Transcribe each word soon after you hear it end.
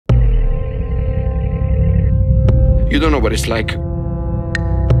You don't know what it's like.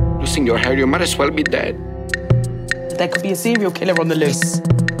 Losing your hair, you might as well be dead. There could be a serial killer on the loose.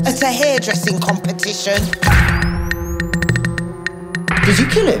 It's a hairdressing competition. Did you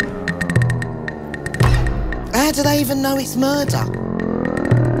kill him? How do they even know it's murder?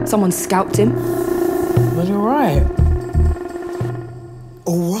 Someone scalped him. Was you all right?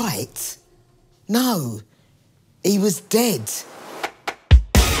 All right? No, he was dead.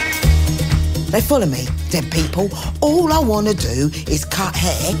 They follow me, dead people. All I want to do is cut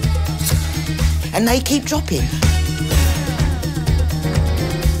hair, and they keep dropping.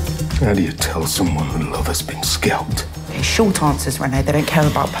 How do you tell someone that love has been scalped? They're short answers, Renee. They don't care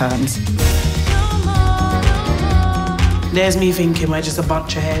about perms. There's me thinking we're just a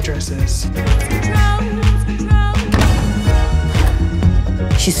bunch of hairdressers.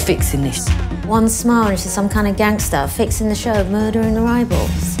 She's fixing this. One smile and she's some kind of gangster fixing the show of murdering the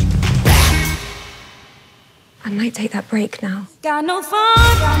rivals. I might take that break now. Got no fun,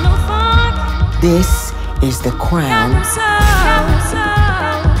 got no fun. This is the crown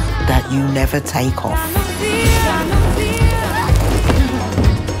that you never take off.